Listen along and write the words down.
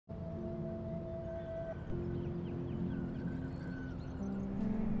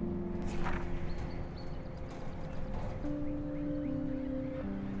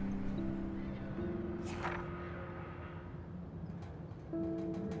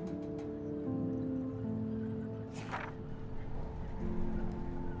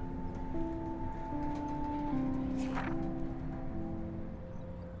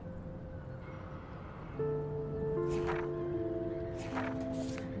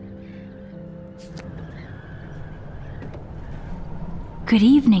Good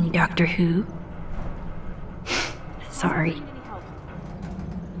evening, Doctor Who. Sorry.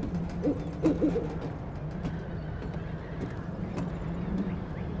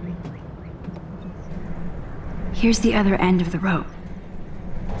 Here's the other end of the rope.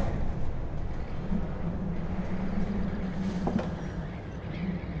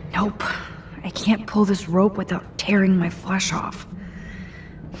 Nope. I can't pull this rope without tearing my flesh off.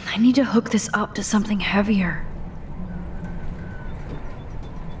 I need to hook this up to something heavier.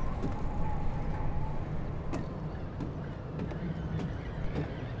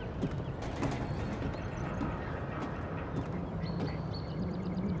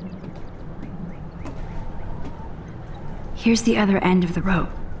 Here's the other end of the rope.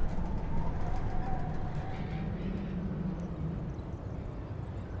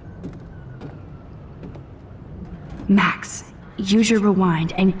 Max, use your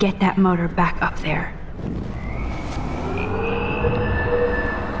rewind and get that motor back up there.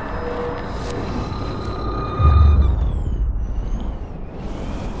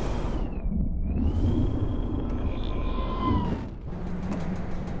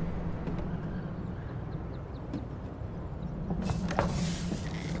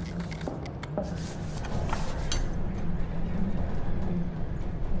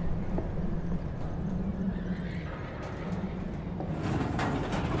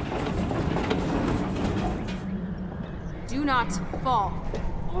 Do not fall.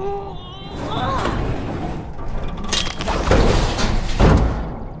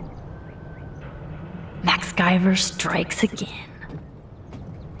 Max Guyver strikes again.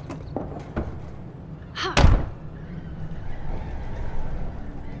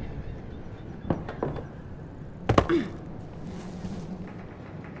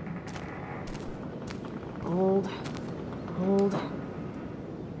 Hold.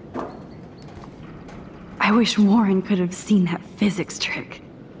 I wish Warren could have seen that physics trick.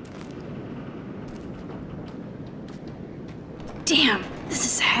 Damn, this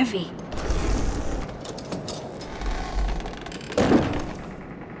is heavy.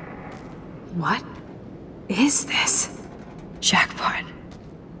 What is this? Jackpot.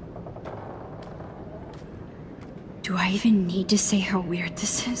 Do I even need to say how weird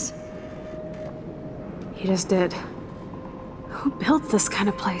this is? He just did. Who built this kind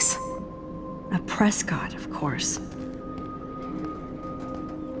of place? A Prescott, of course.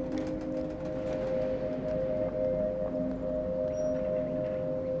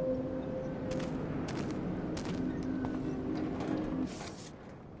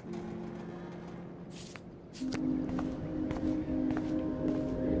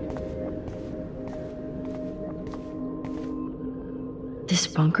 This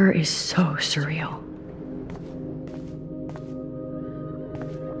bunker is so surreal.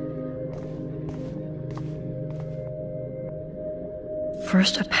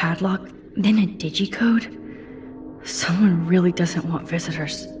 First a padlock, then a digicode? Someone really doesn't want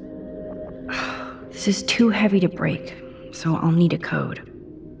visitors. This is too heavy to break, so I'll need a code.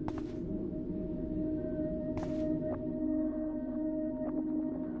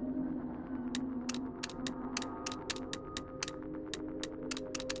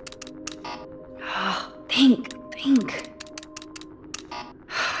 Think.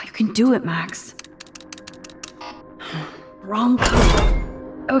 You can do it, Max. Wrong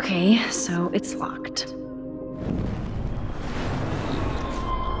code. Okay, so it's locked.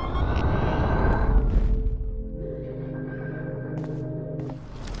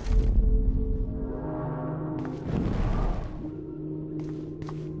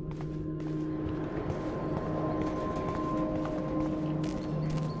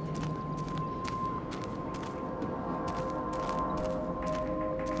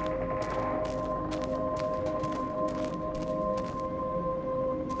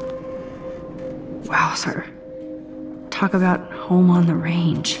 Wowzer. Talk about home on the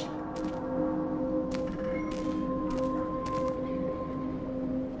range.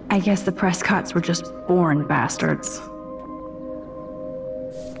 I guess the Prescotts were just born bastards.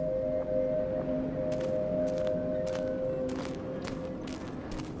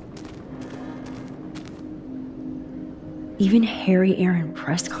 Even Harry Aaron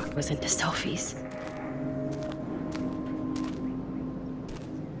Prescott was into selfies.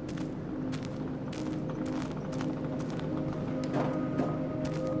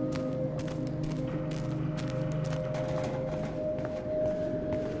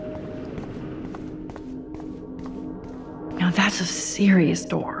 Now that's a serious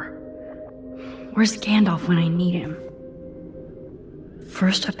door. Where's Gandalf when I need him?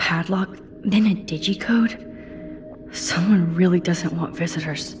 First a padlock, then a digicode? Someone really doesn't want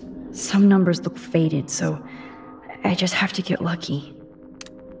visitors. Some numbers look faded, so I just have to get lucky.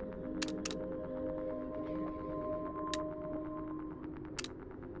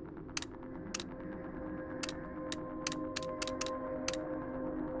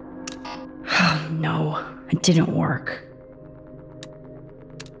 No, it didn't work.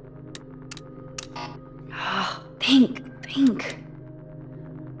 Think.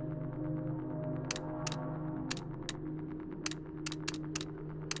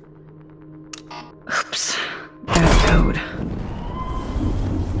 Oops, bad code.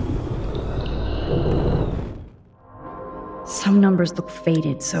 Some numbers look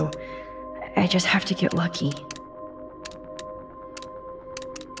faded, so I just have to get lucky.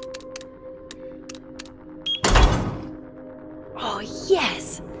 Oh,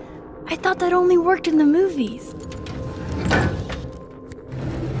 yes! I thought that only worked in the movies.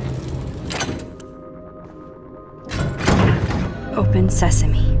 Open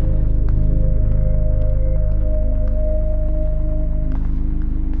sesame.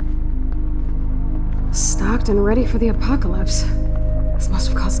 Stocked and ready for the apocalypse. This must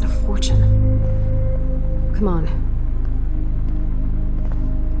have cost a fortune. Come on.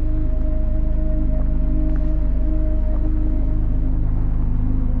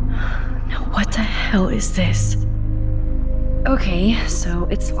 Now what the hell is this? Okay, so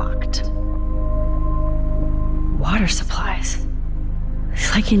it's locked. Water supplies.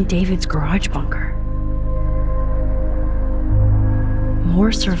 It's like in David's garage bunker. More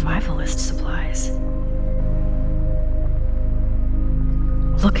survivalist supplies.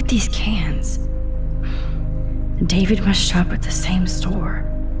 Look at these cans. David must shop at the same store.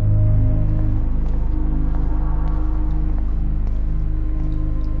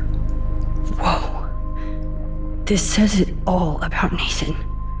 Whoa. This says it all about Nathan.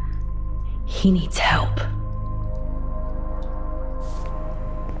 He needs help.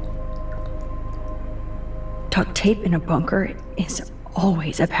 Duct tape in a bunker is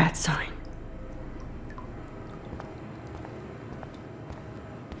always a bad sign.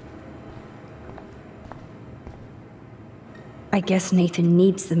 I guess Nathan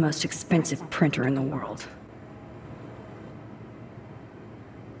needs the most expensive printer in the world.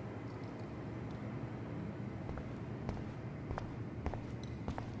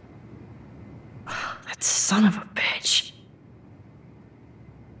 That son of a bitch.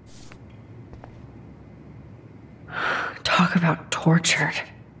 Talk about tortured.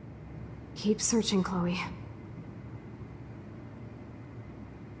 Keep searching, Chloe.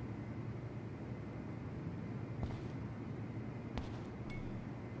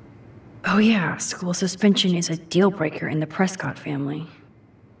 Oh yeah, school suspension is a deal breaker in the Prescott family.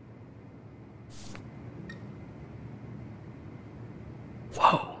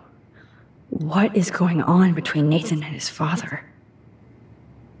 Whoa. What is going on between Nathan and his father?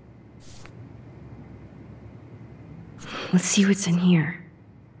 Let's see what's in here.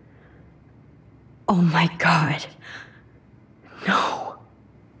 Oh my god. No.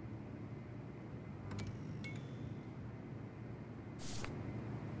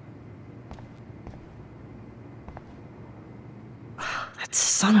 That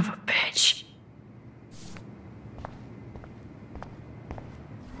son of a bitch.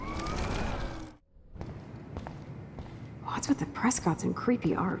 What's with the Prescotts and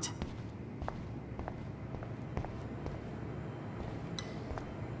creepy art?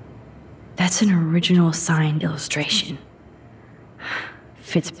 That's an original signed illustration.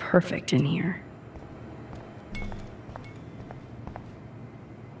 Fits perfect in here.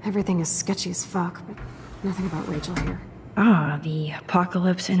 Everything is sketchy as fuck, but nothing about Rachel here. Ah, the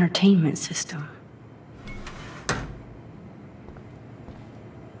Apocalypse Entertainment System.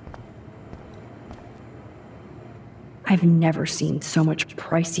 I've never seen so much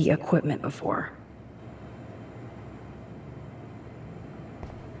pricey equipment before.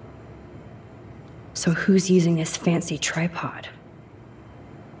 So who's using this fancy tripod?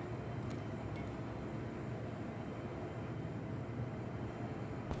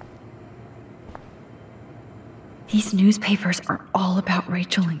 These newspapers are all about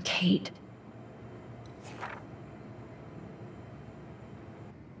Rachel and Kate.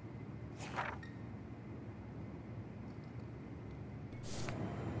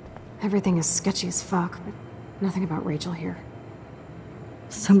 Everything is sketchy as fuck, but nothing about Rachel here.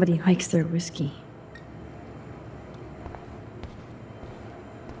 Somebody likes their whiskey.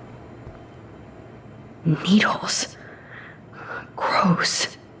 Needles.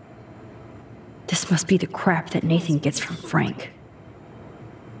 Gross. This must be the crap that Nathan gets from Frank.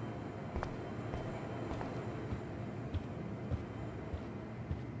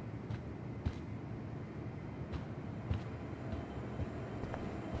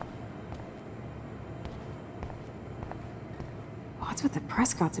 What's with the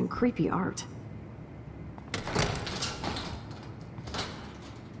Prescotts and creepy art?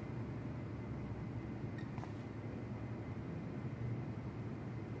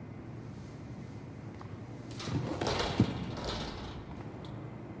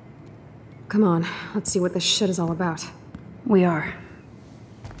 Come on, let's see what this shit is all about. We are.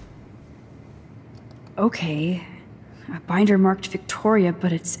 Okay. A binder marked Victoria,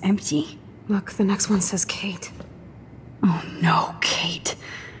 but it's empty. Look, the next one says Kate. Oh no, Kate.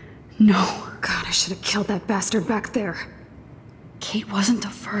 No. God, I should have killed that bastard back there. Kate wasn't the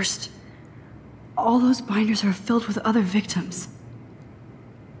first. All those binders are filled with other victims.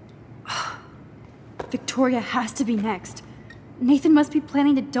 Victoria has to be next. Nathan must be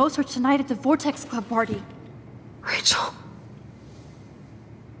planning to dose her tonight at the Vortex Club party. Rachel.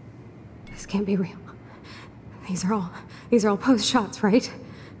 This can't be real. These are all post shots, right?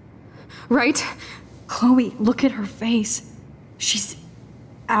 Right? Chloe, look at her face. She's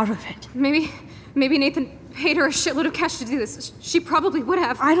out of it. Maybe Nathan paid her a shitload of cash to do this. She probably would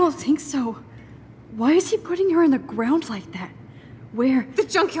have. I don't think so. Why is he putting her in the ground like that? Where? The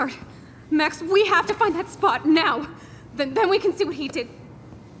junkyard. Max, we have to find that spot now. Then we can see what he did.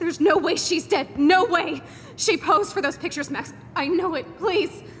 There's no way she's dead. No way. She posed for those pictures, Max. I know it.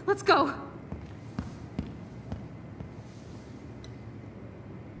 Please, let's go.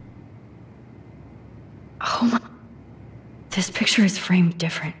 Oh my... This picture is framed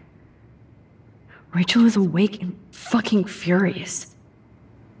different. Rachel is awake and fucking furious.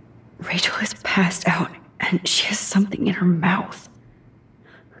 Rachel is passed out and she has something in her mouth.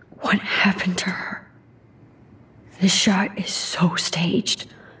 What happened to her? This shot is so staged.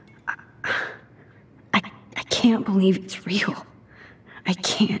 I can't believe it's real. I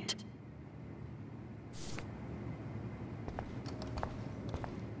can't.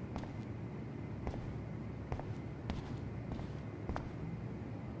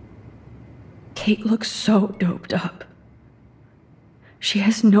 Kate looks so doped up. She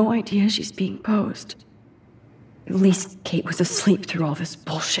has no idea she's being posed. At least Kate was asleep through all this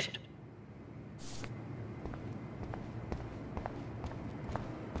bullshit.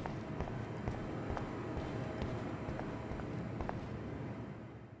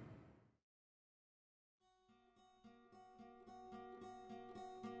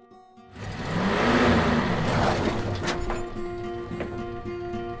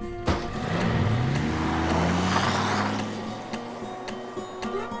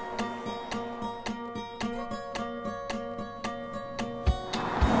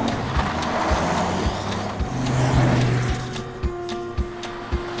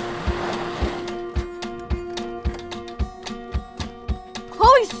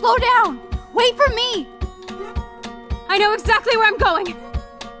 Slow down! Wait for me! I know exactly where I'm going!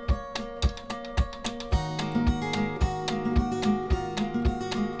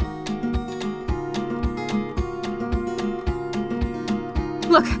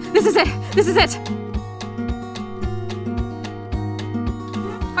 Look, this is it! This is it!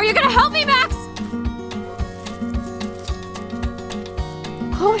 Are you gonna help me, Max?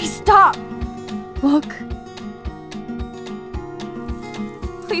 Chloe, stop! Look.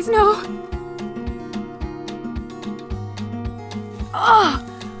 Please, no.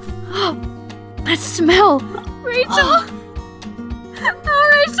 That smell! Rachel! Oh,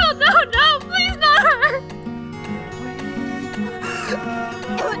 Rachel, no, please not her!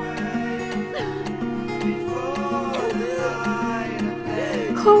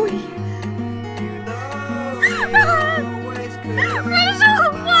 Chloe! Rachel,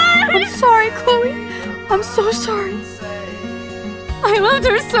 why? I'm sorry, Chloe. I'm so sorry. I loved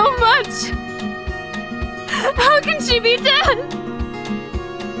her so much! How can she be dead?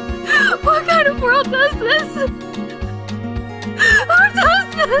 What kind of world does this? Who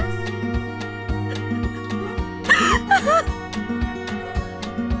does this?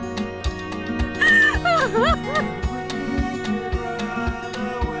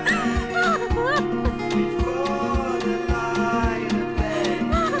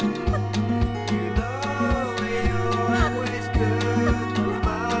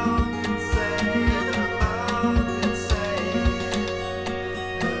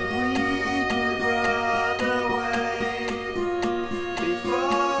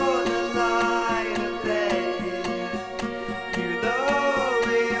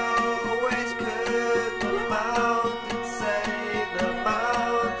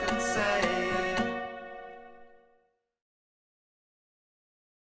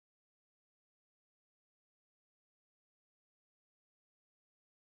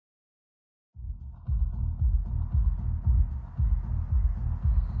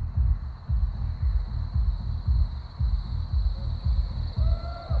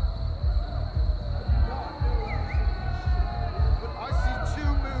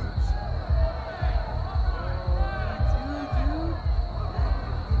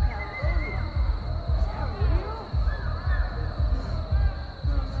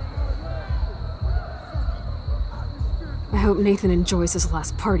 hope Nathan enjoys his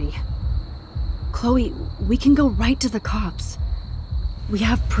last party. Chloe, we can go right to the cops. We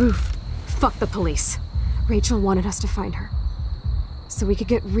have proof. Fuck the police. Rachel wanted us to find her. So we could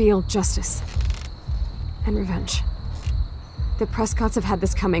get real justice. And revenge. The Prescotts have had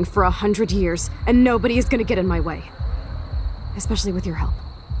this coming for 100 years, and nobody is gonna get in my way. Especially with your help.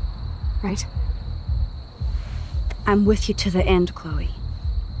 Right? I'm with you to the end, Chloe.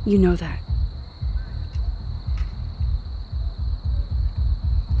 You know that.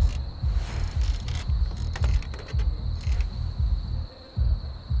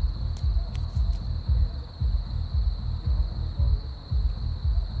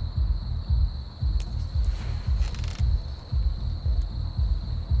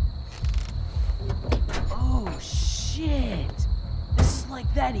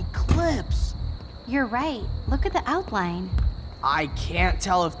 That eclipse! You're right. Look at the outline. I can't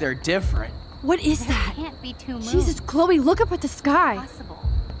tell if they're different. What is that? Can't be two moons. Jesus, Chloe, look up at the sky. Possible.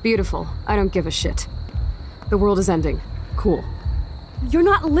 Beautiful. I don't give a shit. The world is ending. Cool. You're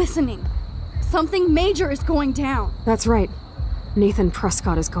not listening. Something major is going down. That's right. Nathan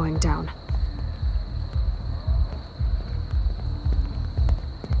Prescott is going down.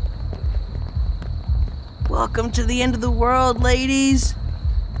 Welcome to the end of the world, ladies!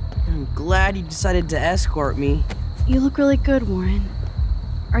 I'm glad you decided to escort me. You look really good, Warren.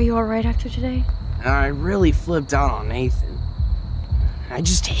 Are you alright after today? I really flipped out on Nathan. I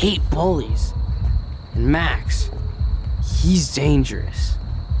just hate bullies. And Max, he's dangerous.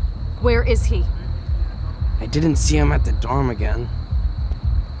 Where is he? I didn't see him at the dorm again.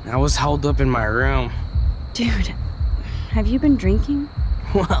 I was held up in my room. Dude, have you been drinking?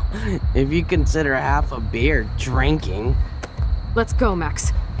 Well, if you consider half a beer drinking. Let's go,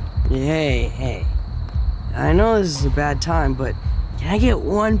 Max. Hey. I know this is a bad time, but can I get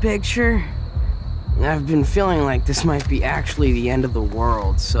one picture? I've been feeling like this might be actually the end of the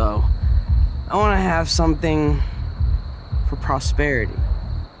world, so I want to have something for prosperity.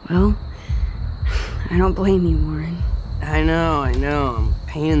 Well, I don't blame you, Warren. I know, I'm a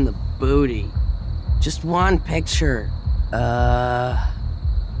pain in the booty. Just one picture.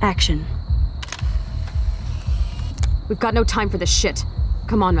 Action. We've got no time for this shit.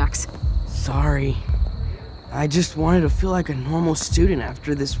 Come on, Max. Sorry. I just wanted to feel like a normal student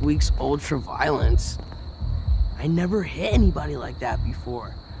after this week's ultra-violence. I never hit anybody like that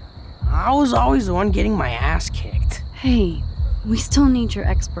before. I was always the one getting my ass kicked. Hey, we still need your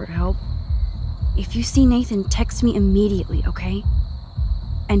expert help. If you see Nathan, text me immediately, okay?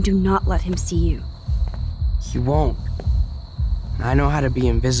 And do not let him see you. He won't. I know how to be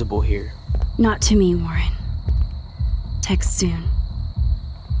invisible here. Not to me, Warren. Text soon.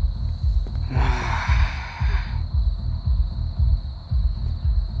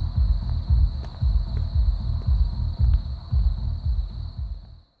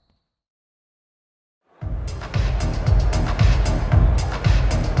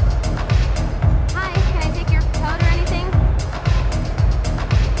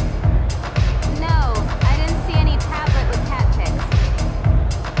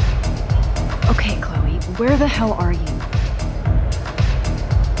 Where the hell are you?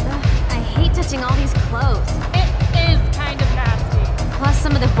 I hate touching all these clothes. It is kind of nasty. Plus,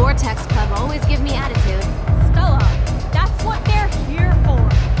 some of the Vortex Club always give me attitude. Stella, that's what they're here for.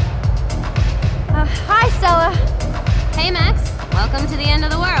 Hi, Stella. Hey, Max. Welcome to the end of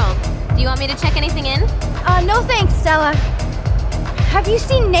the world. Do you want me to check anything in? No thanks, Stella. Have you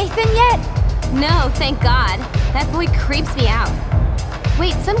seen Nathan yet? No, thank God. That boy creeps me out.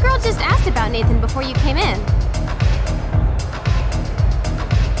 Wait, some girl just asked about Nathan before you came in.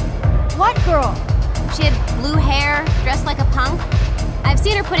 What girl? She had blue hair, dressed like a punk. I've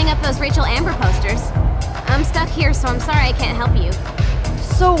seen her putting up those Rachel Amber posters. I'm stuck here, so I'm sorry I can't help you.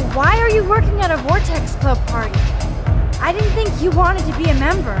 So why are you working at a Vortex Club party? I didn't think you wanted to be a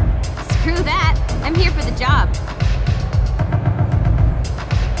member. Screw that. I'm here for the job.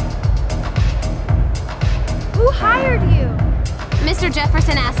 Who hired you? Mr.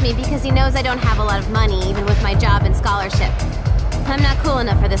 Jefferson asked me because he knows I don't have a lot of money, even with my job and scholarship. I'm not cool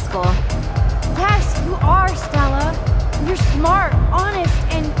enough for this school. Yes, you are, Stella. You're smart, honest,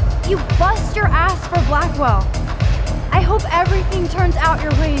 and you bust your ass for Blackwell. I hope everything turns out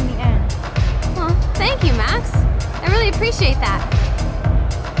your way in the end. Well, thank you, Max. I really appreciate that.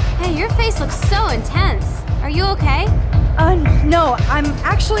 Hey, your face looks so intense. Are you okay? No, I'm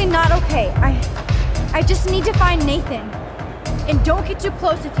actually not okay. I just need to find Nathan. And don't get too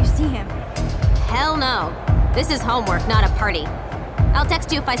close if you see him. Hell no. This is homework, not a party. I'll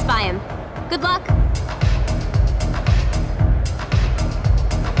text you if I spy him. Good luck.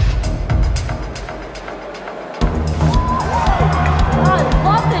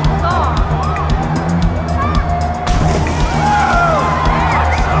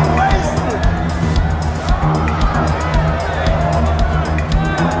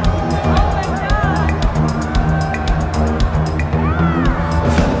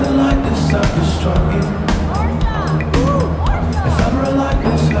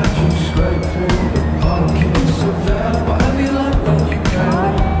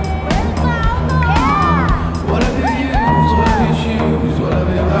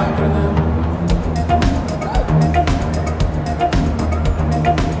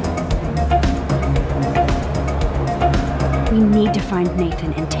 find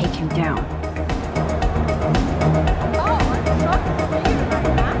Nathan and take him down.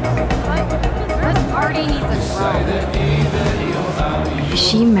 This party needs a drum. Is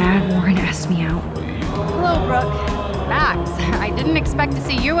she mad Warren asked me out? Hello, Brooke. Max, I didn't expect to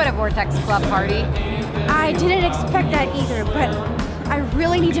see you at a Vortex Club party. I didn't expect that either, but I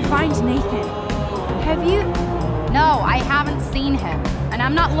really need to find Nathan. Have you? No, I haven't seen him. And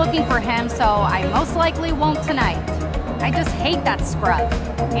I'm not looking for him, so I most likely won't tonight. I just hate that scrub.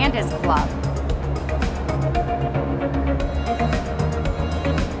 And his club.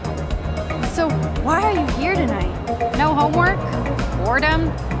 So, why are you here tonight? No homework?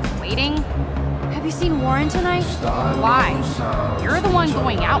 Boredom? Waiting? Have you seen Warren tonight? Why? You're the one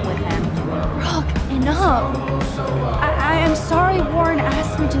going out with him. Brooke, enough. I am sorry Warren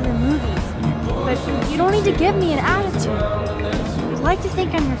asked me to the movies, but you don't need to give me an attitude. I'd like to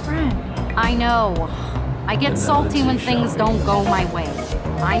think I'm your friend. I know. I get salty when things don't go my way.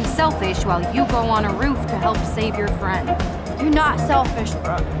 I'm selfish while you go on a roof to help save your friend. You're not selfish,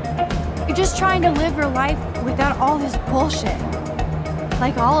 Brooke. You're just trying to live your life without all this bullshit.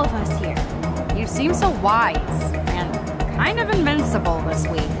 Like all of us here. You seem so wise and kind of invincible this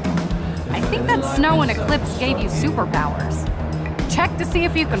week. I think that snow and eclipse gave you superpowers. Check to see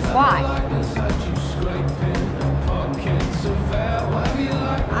if you can fly.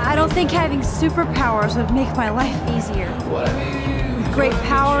 I don't think having superpowers would make my life easier. With great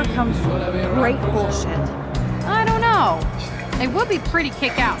power comes great bullshit. I don't know. It would be pretty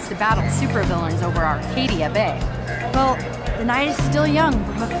kick-ass to battle supervillains over Arcadia Bay. Well, the night is still young,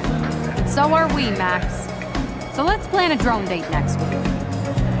 Brooke. And so are we, Max. So let's plan a drone date next week.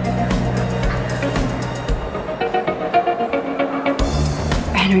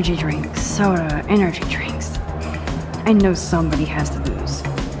 Energy drinks, soda, energy drinks. I know somebody has the booze.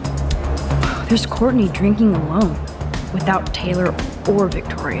 There's Courtney drinking alone, without Taylor or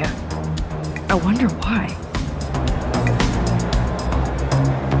Victoria. I wonder why.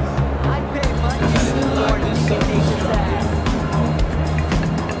 I'd pay money to see Warren and get Nathan's ass.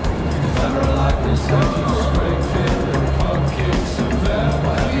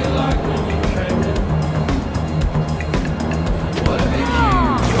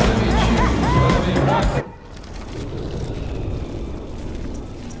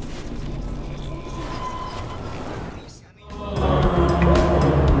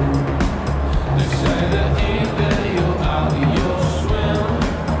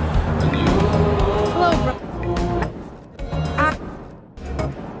 Hello, Brooke.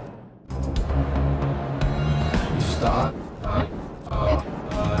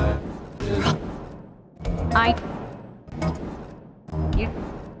 You...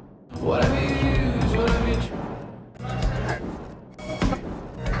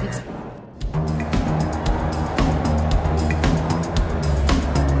 It's...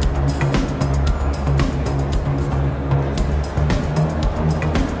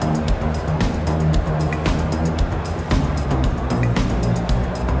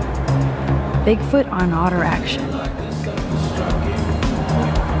 Bigfoot on otter action.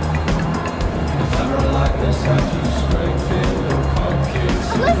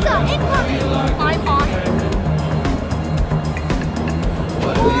 Alyssa, incoming! I'm on it.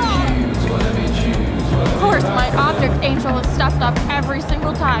 Of course, my object angel is stuffed up every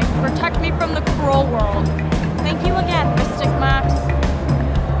single time to protect me from the cruel world. Thank you again, Mystic Max.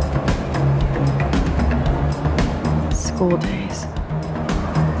 School days.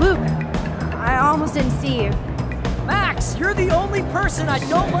 Luke, I almost didn't see you. Max, you're the only person I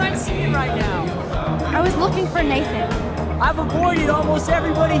don't mind seeing right now. I was looking for Nathan. I've avoided almost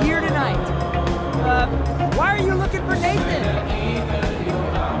everybody here tonight. Why are you looking for Nathan?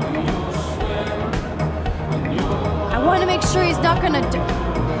 I want to make sure he's not gonna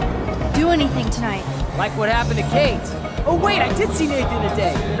do anything tonight. Like what happened to Kate. Oh wait, I did see Nathan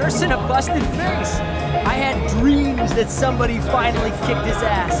today, nursing a busted face. I had dreams that somebody finally kicked his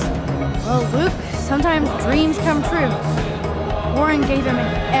ass. Well, Luke, sometimes dreams come true. Warren gave him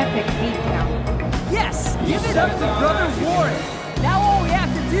an epic beatdown. Yes, give it up to Brother Warren. Now all we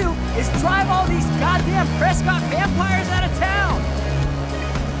have to do is drive all these goddamn Prescott vampires out of town.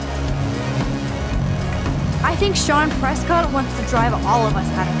 I think Sean Prescott wants to drive all of us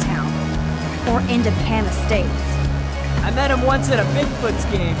out of town. Or into Pan Estates. I met him once at a Bigfoot's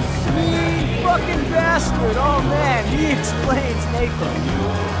game. Mean fucking bastard. Oh man, he explains Nathan.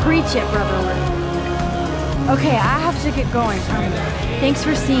 Preach it, Brother Luke. Okay, I have to get going. Thanks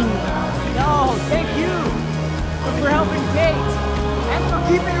for seeing me. No, thank you. For helping Kate. And for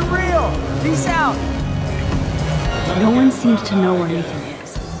keeping it real. Peace out. No one seems to know where Nathan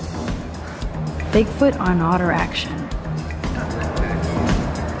is. Bigfoot on otter action.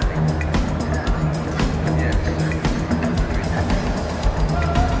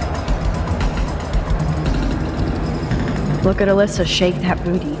 Look at Alyssa shake that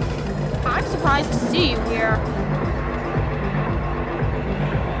booty. I'm surprised to see you here.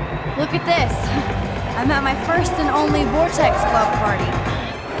 Look at this. I'm at my first and only Vortex Club party.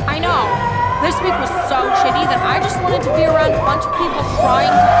 I know. This week was so shitty that I just wanted to be around a bunch of people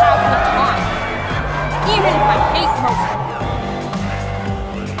trying to have a good time. Even if I hate most of them.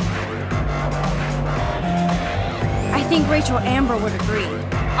 I think Rachel Amber would agree.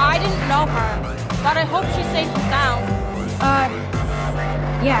 I didn't know her, but I hope she's safe and sound.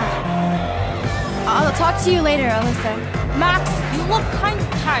 Yeah. I'll talk to you later, Alyssa. Max, you look kind of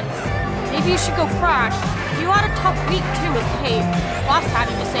tense. Maybe you should go crash. You had a tough week too with Kate. Plus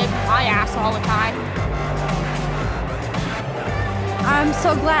having to save my ass all the time. I'm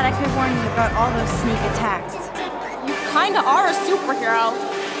so glad I could warn you about all those sneak attacks. You kinda are a superhero.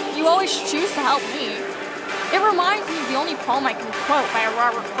 You always choose to help me. It reminds me of the only poem I can quote by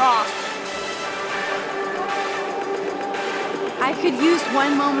Robert Frost. I could use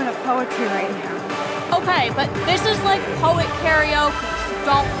one moment of poetry right now. Okay, but this is like poet karaoke, so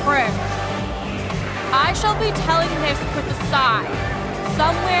don't cringe. I shall be telling this with a sigh.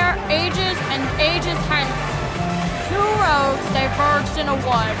 Somewhere, ages and ages hence, two roads diverged in a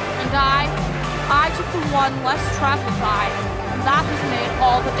wood, and I took the one less traveled by, and that has made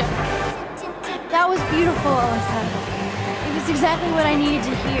all the difference. That was beautiful, Alyssa. It was exactly what I needed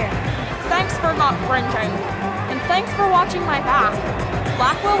to hear. Thanks for not cringing, and thanks for watching my back.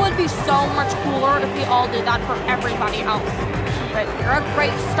 Blackwell would be so much cooler if we all did that for everybody else. But you're a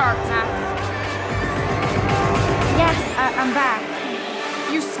great start, Max. Yes, I'm back.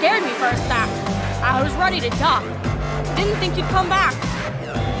 You scared me for a sec. I was ready to duck. Didn't think you'd come back.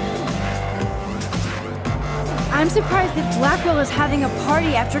 I'm surprised that Blackwell is having a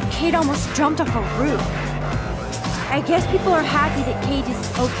party after Kate almost jumped off a roof. I guess people are happy that Kate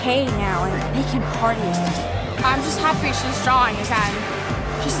is okay now and they can party again. I'm just happy she's drawing again.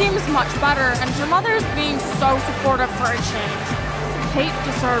 She seems much better, and her mother is being so supportive for a change. Kate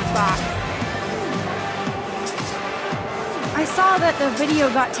deserves that. I saw that the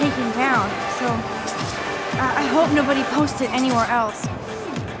video got taken down, so I hope nobody posts it anywhere else.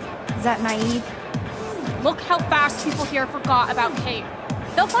 Is that naive? Look how fast people here forgot about Kate.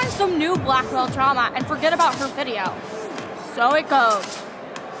 They'll find some new Blackwell drama and forget about her video. So it goes.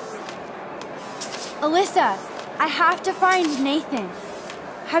 Alyssa, I have to find Nathan.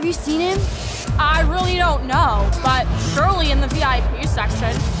 Have you seen him? I really don't know, but surely in the VIP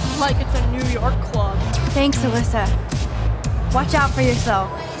section, like it's a New York club. Thanks, Alyssa. Watch out for yourself.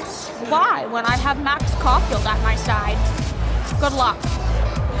 Why, when I have Max Caulfield at my side? Good luck.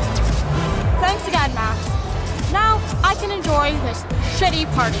 Thanks again, Max. Now I can enjoy this shitty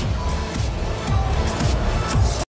party.